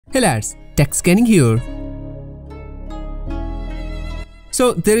Hey lads, TechScanning here.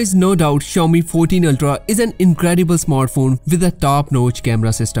 So there is no doubt Xiaomi 14 Ultra is an incredible smartphone with a top-notch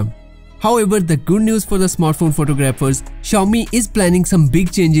camera system. However, the good news for the smartphone photographers, Xiaomi is planning some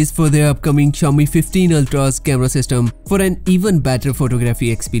big changes for their upcoming Xiaomi 15 Ultra's camera system for an even better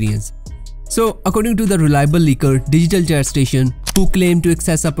photography experience. So, according to the reliable leaker Digital Jet Station, who claimed to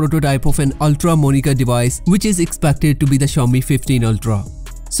access a prototype of an Ultra Monica device which is expected to be the Xiaomi 15 Ultra.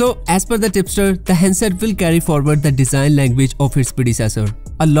 So, as per the tipster, the handset will carry forward the design language of its predecessor,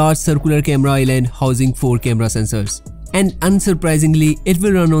 a large circular camera island housing 4 camera sensors. And unsurprisingly, it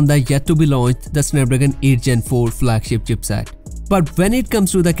will run on the yet-to-be-launched the Snapdragon 8 Gen 4 flagship chipset. But when it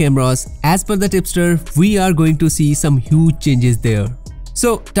comes to the cameras, as per the tipster, we are going to see some huge changes there.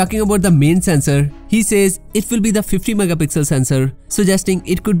 So, talking about the main sensor, he says it will be the 50 megapixel sensor, suggesting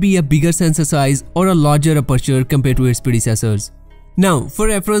it could be a bigger sensor size or a larger aperture compared to its predecessors. Now, for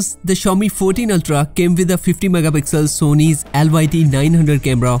reference, the Xiaomi 14 Ultra came with a 50 megapixel Sony's LYT900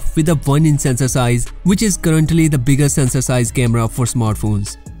 camera with a 1-inch sensor size, which is currently the biggest sensor size camera for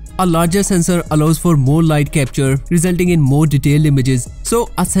smartphones. A larger sensor allows for more light capture, resulting in more detailed images, so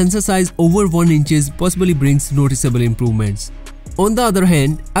a sensor size over 1 inch possibly brings noticeable improvements. On the other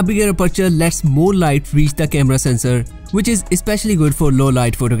hand, a bigger aperture lets more light reach the camera sensor, which is especially good for low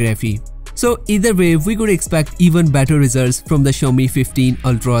light photography. So either way, we could expect even better results from the Xiaomi 15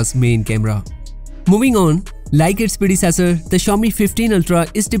 Ultra's main camera. Moving on, like its predecessor, the Xiaomi 15 Ultra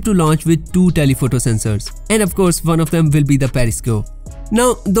is tipped to launch with 2 telephoto sensors, and of course one of them will be the periscope.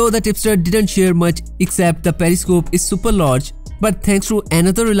 Now, though the tipster didn't share much except the periscope is super large, but thanks to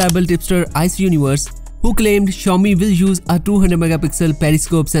another reliable tipster Ice Universe, who claimed Xiaomi will use a 200 megapixel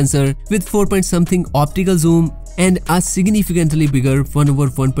periscope sensor with 4-point-something optical zoom and a significantly bigger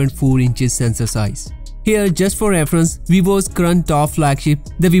 1/1.4 inches sensor size. Here, just for reference, Vivo's current top flagship,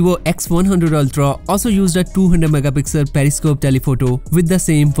 the Vivo X100 Ultra, also used a 200 megapixel periscope telephoto with the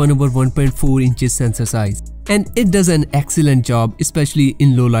same 1/1.4 inches sensor size. And it does an excellent job, especially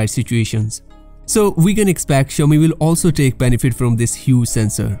in low light situations. So we can expect Xiaomi will also take benefit from this huge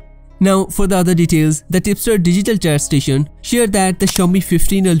sensor. Now, for the other details, the tipster Digital Jet Station shared that the Xiaomi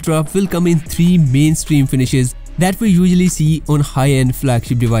 15 Ultra will come in 3 mainstream finishes that we usually see on high-end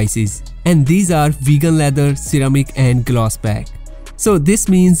flagship devices. And these are vegan leather, ceramic and gloss black. So this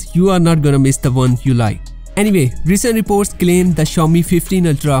means you are not gonna miss the one you like. Anyway, recent reports claim the Xiaomi 15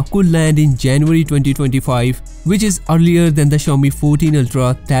 Ultra could land in January 2025, which is earlier than the Xiaomi 14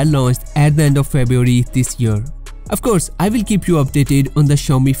 Ultra that launched at the end of February this year. Of course, I will keep you updated on the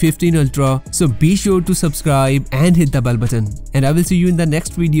Xiaomi 15 Ultra, so be sure to subscribe and hit the bell button. And I will see you in the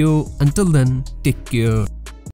next video. Until then, take care.